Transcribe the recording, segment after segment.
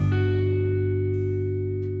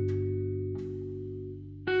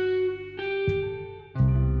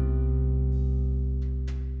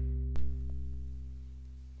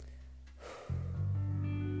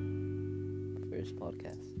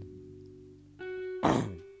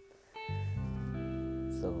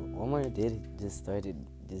Walmart just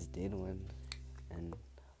did one and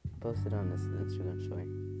posted on this Instagram story.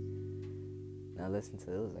 And I listened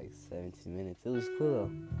to it. It was like 17 minutes. It was cool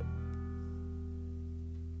though.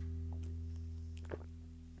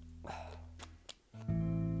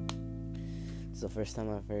 It's the first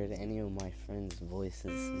time I've heard any of my friends' voices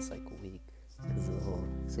since like a week because of the whole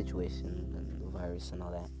situation and the virus and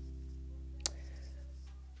all that.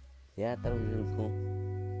 Yeah, I thought it was really cool.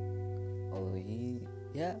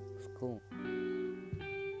 Yeah, it was cool.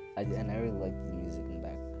 I really liked the music in the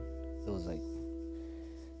background. It was like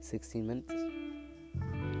 16 minutes.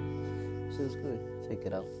 So it was good. Check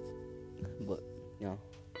it out. But,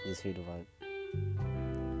 just hear the vibe.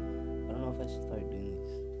 I don't know if I should start doing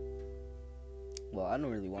these. Well, I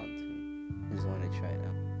don't really want to. I just want to try it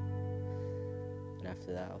out. And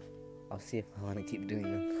after that, I'll see if I want to keep doing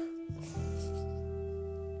them.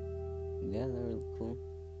 Yeah, they're really cool.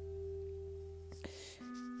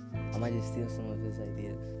 I might just steal some of his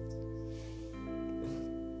ideas.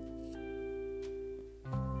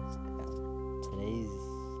 Today's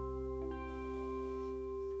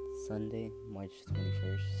Sunday, March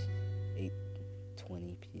 21st,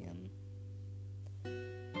 8:20 p.m.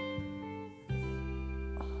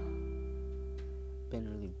 Been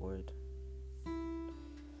really bored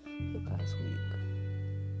the past week.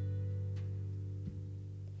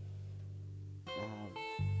 I have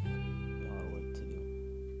a lot of work to do,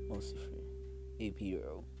 mostly for AP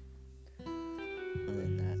Euro. Other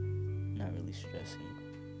than that, not really stressing.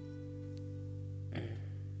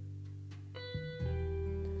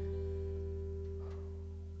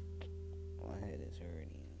 My head is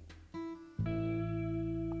hurting.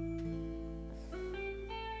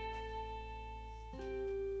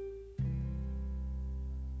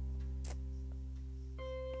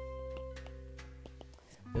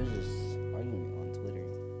 There's this argument on Twitter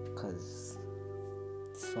because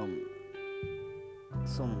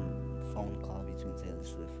some phone call between Taylor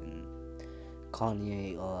Swift and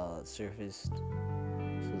Kanye surfaced.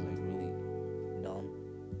 This was like really dumb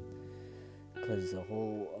because the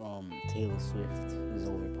whole Taylor Swift is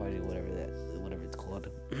over party, whatever it's called,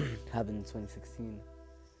 happened in 2016,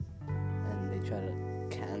 and they try to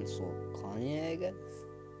cancel Kanye, I guess,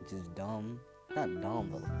 which is dumb. Not dumb,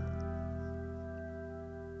 but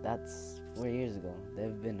that's 4 years ago.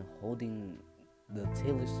 They've been holding, the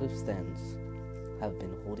Taylor Swift stands have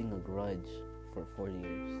been holding a grudge for 4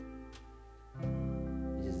 years. I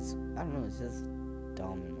don't know, it's just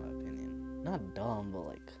dumb in my opinion. Not dumb, but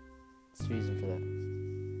like, what's the reason for that?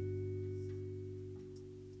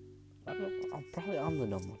 I don't know, I'm the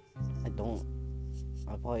dumb one. I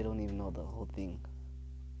probably don't even know the whole thing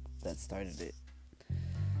that started it.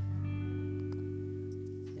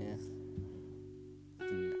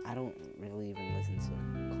 I don't really even listen to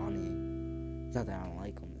Kanye. It's not that I don't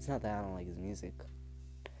like him. It's not that I don't like his music.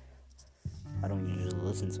 I don't usually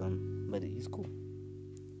listen to him, but he's cool.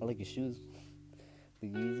 I like his shoes. The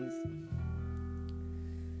Yeezys.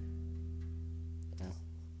 Yeah.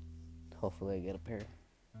 Hopefully I get a pair.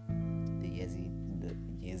 The Yeezy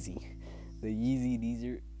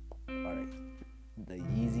Desert. Alright. The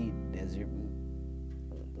Yeezy Desert boot.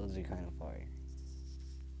 Those are kind of fire.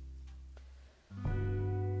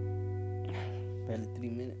 Barely 3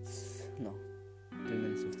 minutes. No, 3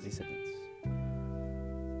 minutes and 40 seconds.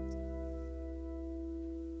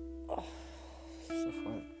 Oh, so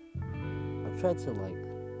fun.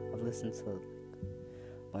 I've listened to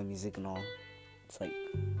my music and all. It's like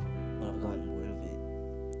when I've gotten bored of it.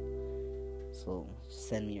 So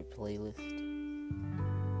send me your playlist.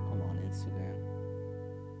 I'm on Instagram.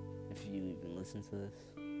 If you even listen to this,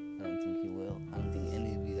 I don't think you will. I don't think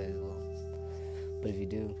any of you guys will. But if you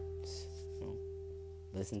do, just,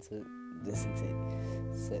 listen to it.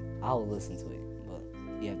 I'll listen to it, but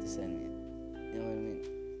you have to send me it. You know what I mean?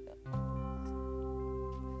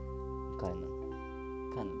 Kind of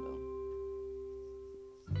dumb.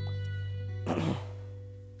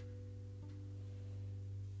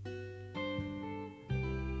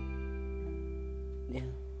 Yeah.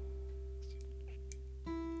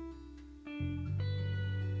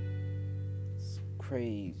 It's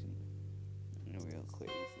crazy. Real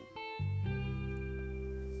crazy.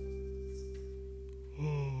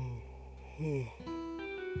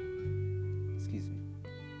 Excuse me.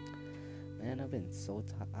 Man, I've been so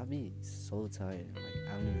tired. Like,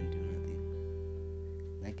 I don't even do nothing.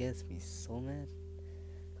 That gets me so mad.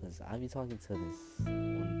 Because I be talking to a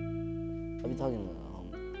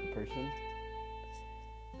person.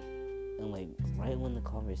 And, like, right when the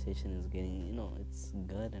conversation is getting, it's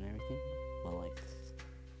good and everything. But, like,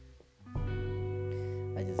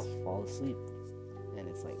 I just fall asleep. And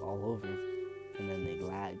it's, like, all over. and then they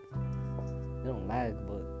lag. They don't lag,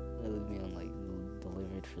 but they leave me on like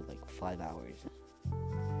delivered for like 5 hours.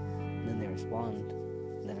 And then they respond.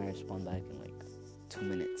 And then I respond back in like 2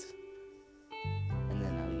 minutes. And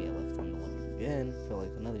then I get left on delivered again for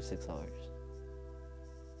like another 6 hours.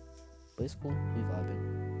 But it's cool. We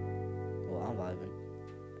vibing. Well, I'm vibing.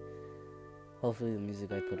 Hopefully the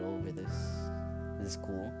music I put over this is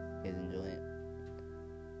cool. You guys enjoy it.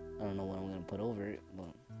 I don't know what I'm gonna put over it,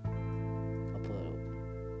 but I'll put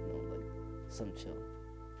like some chill.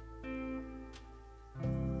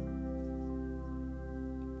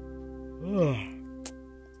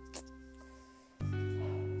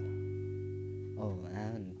 Oh,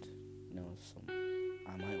 and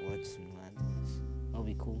I might watch some animes. That'll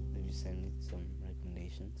be cool if you send me some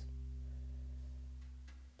recommendations.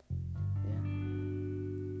 Yeah.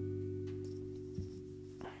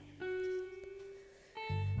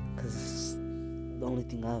 Cause the only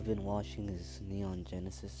thing I've been watching is Neon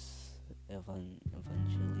Genesis Evangelion.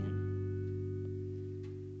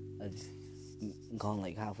 I've gone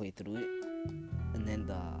like halfway through it, and then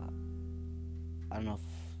I don't know if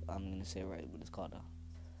I'm gonna say it right, but it's called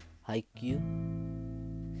Haikyuu.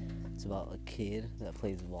 It's about a kid that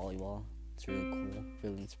plays volleyball. It's really cool,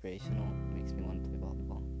 really inspirational. It makes me want to play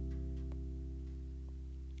volleyball.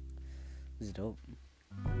 It's dope.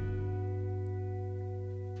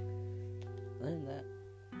 Other than that,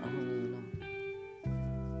 I don't really know.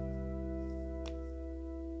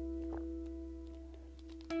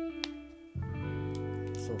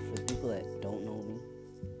 So for the people that don't know me,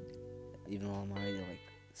 even though I'm already like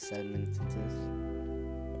 7 minutes into this,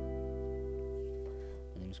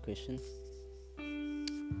 my name is Christian. 15.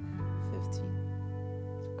 It's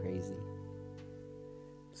crazy.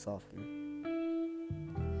 Sophomore.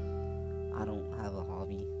 I don't have a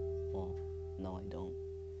hobby. Well, no, I don't.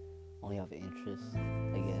 Only have an interest, I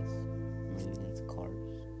guess. I'm really into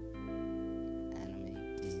cars, anime,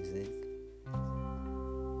 music.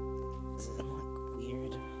 It's like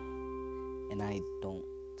weird. And I don't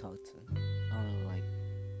talk to. I don't really like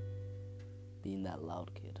being that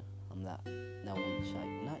loud kid. I'm that one shy.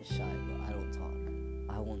 Not shy, but I don't talk.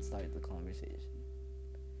 I won't start the conversation.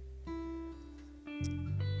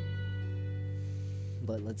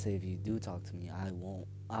 But let's say if you do talk to me, I won't.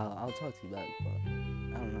 I'll talk to you back, but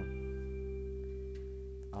I don't know.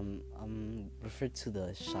 I'm referred to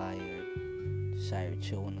the shy or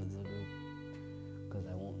chill one of the group, because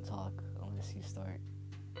I won't talk unless you start,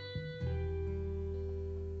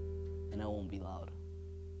 and I won't be loud.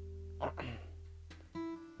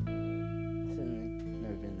 Certainly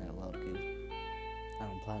never been that loud kid. I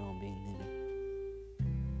don't plan on being neither.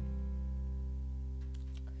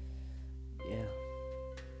 Yeah.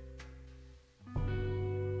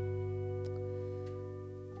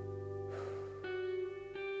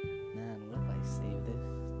 Man, what if I save this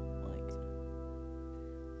like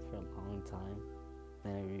for a long time,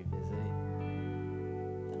 then I revisit it,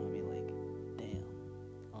 then I'll be like, damn,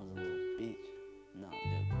 I was a little bitch. No, I'm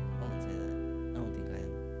joking. I won't say that. I don't think I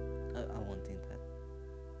am. I won't think that.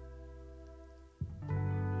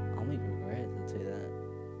 I'll make regrets, I'll say that.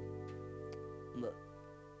 But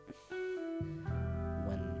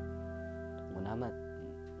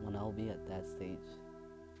when I'll be at that stage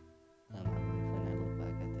in my life, when I look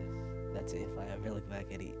back at this, that's it, if I ever look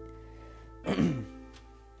back at it.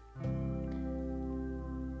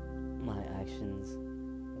 My actions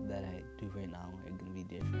that I do right now are gonna be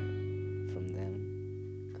different from them,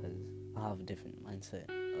 because I have a different mindset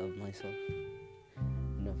of myself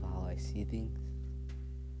and of how I see things.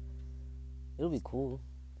 It'll be cool,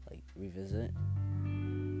 like revisit.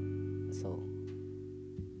 So,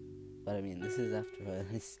 but I mean, this is after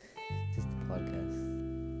it's just a podcast.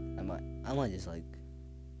 I might just like,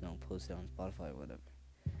 post it on Spotify or whatever.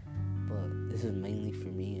 But this is mainly for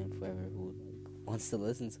me and for whoever who like wants to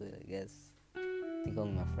listen to it, I guess. I think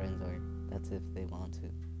only my friends are. That's if they want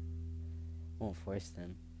to. Won't force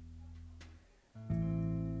them.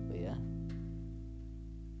 But yeah.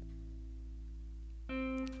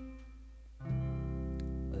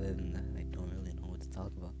 Other than that, I don't really know what to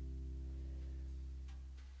talk about.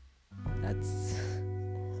 That's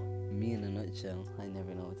me in a nutshell. I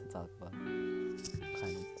never know what to talk about.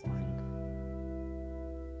 Kind of boring.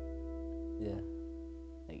 Yeah.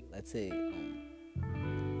 Like, let's say,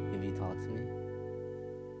 if you talk to me,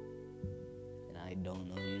 and I don't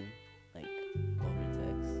know you, like, over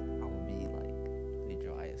text, I will be, like, the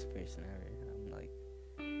driest person ever. I'm like,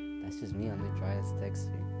 that's just me, I'm the driest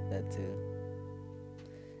texter. That too.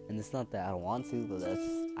 And it's not that I don't want to, but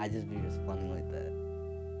I just be responding like that.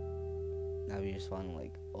 I'll be responding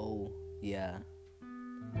like, oh, yeah,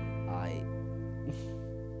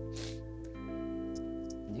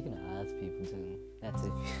 people too. That's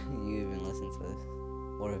if you even listen to this,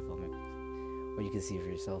 or or you can see for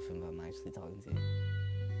yourself if I'm actually talking to you.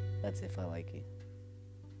 That's if I like you.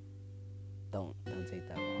 Don't take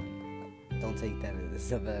that wrong. Don't take that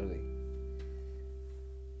as a bad way.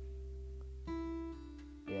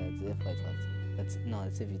 Yeah, it's if I talk to you.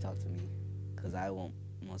 It's if you talk to me, cause I won't.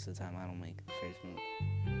 Most of the time, I don't make the first move.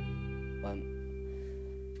 Well,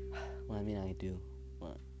 I mean, I do.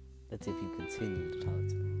 But that's if you continue to talk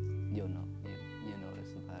to me. You'll know. You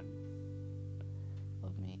notice the pattern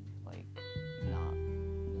of me, like, not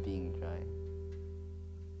being dry.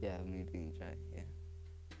 Yeah, me being dry. Yeah.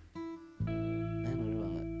 Man, what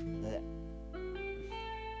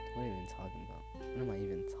am I even talking about? What am I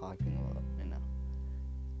even talking about right now?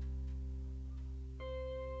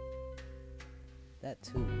 That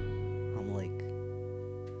too. I'm like,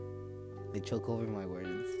 they choke over my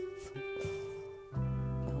words.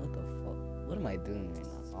 Man, what the fuck? What am I doing right now?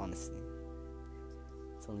 Honestly,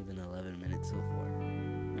 it's only been 11 minutes so far.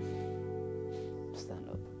 Stand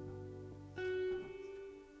up.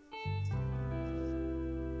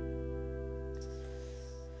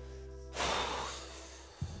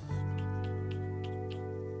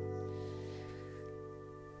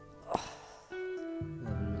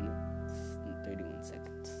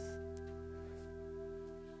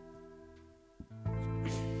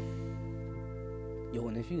 Yo,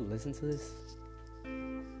 and if you listen to this,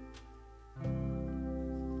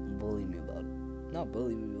 bully me about it. Not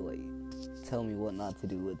bully me, but like, tell me what not to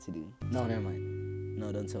do, what to do. No, never mind.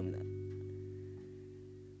 No, don't tell me that.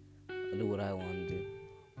 I'll do what I want to do.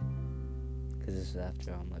 Because this is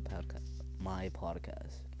after on my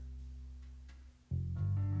podcast.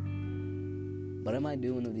 But I might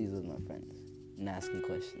do one of these with my friends and asking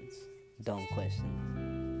questions. Dumb questions.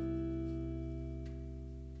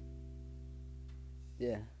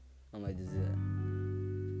 Yeah, I might just do that.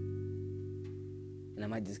 And I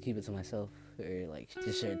might just keep it to myself, or like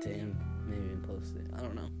just share it to him, maybe, and post it. I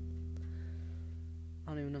don't know. I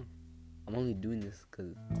don't even know. I'm only doing this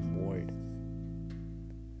because I'm bored.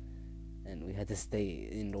 And we had to stay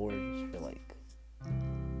indoors for like,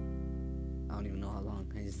 I don't even know how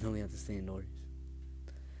long. I just know we have to stay indoors.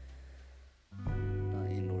 Not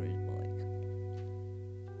indoors, but like,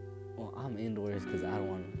 well, I'm indoors because I don't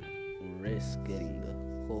want to risk getting the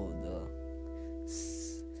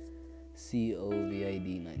COVID-19 or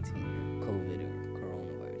COVID or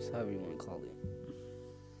coronavirus, however you want to call it.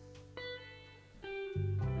 I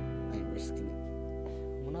ain't risking it.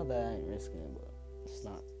 Well, not that I ain't risking it, but it's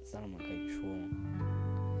not in my control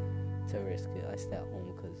to risk it. I stay at home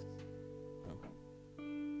because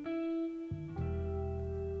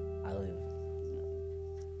I live.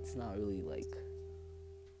 It's not really like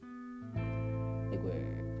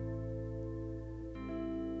where.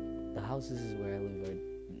 The houses where I live are,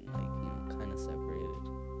 like, kind of separated.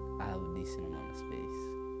 I have a decent amount of space.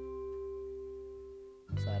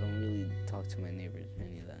 So I don't really talk to my neighbors or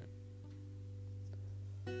any of that.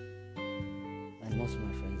 And most of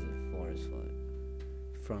my friends are far as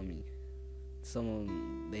fuck from me. Some of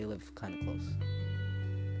them, they live kind of close.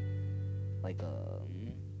 Like,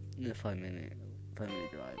 in a 5 minute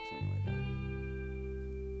drive, something like that.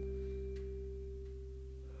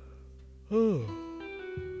 Oh.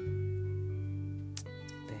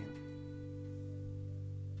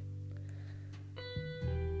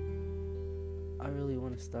 I really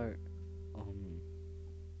want to start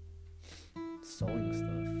sewing stuff.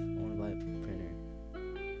 I want to buy a printer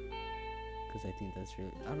because I think that's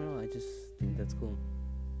really, I don't know, I just think that's cool.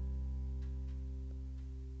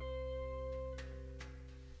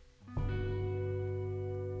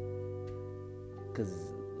 Because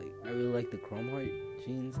like, I really like the Chrome Heart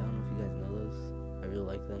jeans. I don't know if you guys know those. I really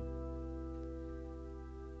like them.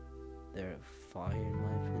 They're fire in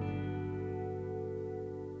my opinion.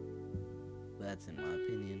 That's in my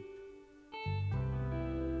opinion.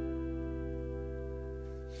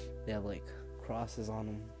 They have like crosses on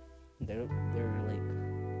them. They're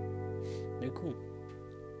cool.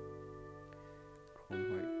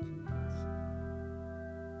 Chrome Heart jeans.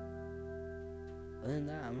 Other than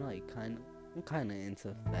that, I'm kind of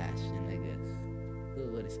into fashion, I guess.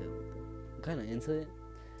 What is it? I'm kind of into it,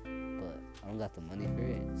 but I don't got the money for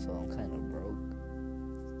it, so I'm kind of broke.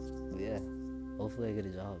 But yeah, hopefully I get a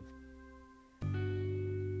job.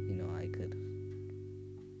 I could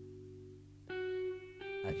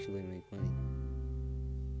actually make money.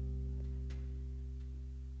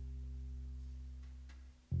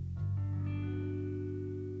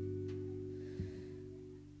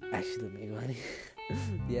 Actually make money.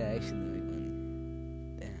 Yeah, actually make money.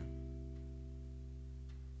 Damn.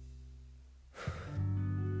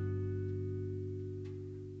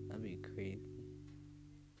 That'd be crazy.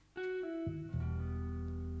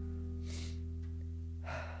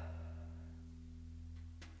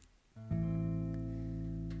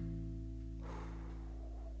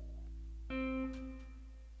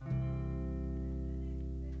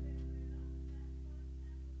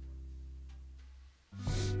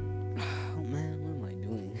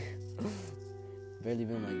 barely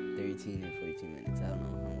been like 13 or 14 minutes. I don't know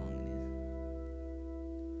how long it is.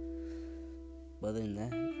 But other than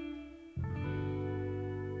that,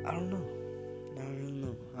 I don't know. I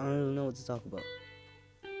don't really know what to talk about.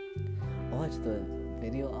 I watched the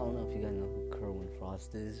video. I don't know if you guys know who Kerwin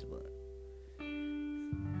Frost is, but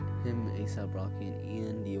him, A$AP Rocky,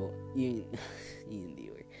 and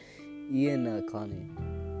Ian Connie.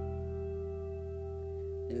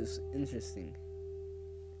 It was interesting.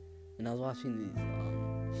 And I was watching these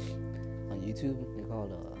on YouTube. They're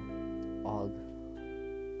called OG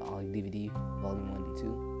DVD Volume 1 and 2.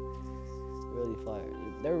 Really fire.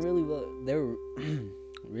 They're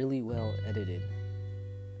really well edited.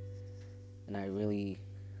 And I really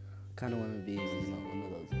kind of want to be, one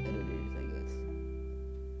of those editors, I guess.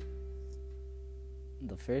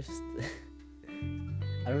 The first,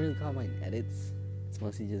 I don't really call mine edits. It's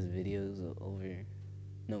mostly just videos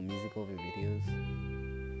music over videos.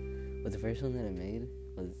 But the first one that I made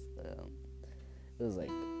was, it was like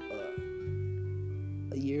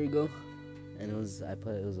a year ago, and it was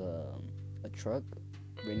a truck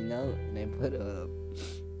raining out, and I put a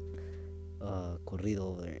corrido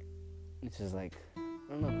over it. It's just like, I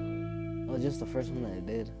don't know. It was just the first one that I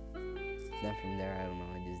did. Then from there, I don't know.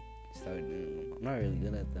 I just started doing them. I'm not really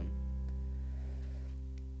good at them.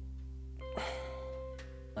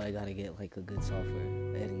 But I gotta get like a good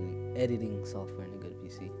software, editing software, and a good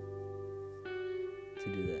PC to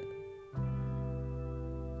do that.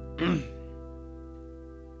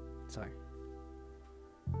 Sorry.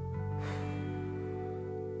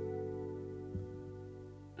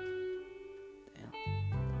 Damn.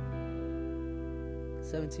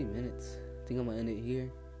 17 minutes. I think I'm gonna end it here.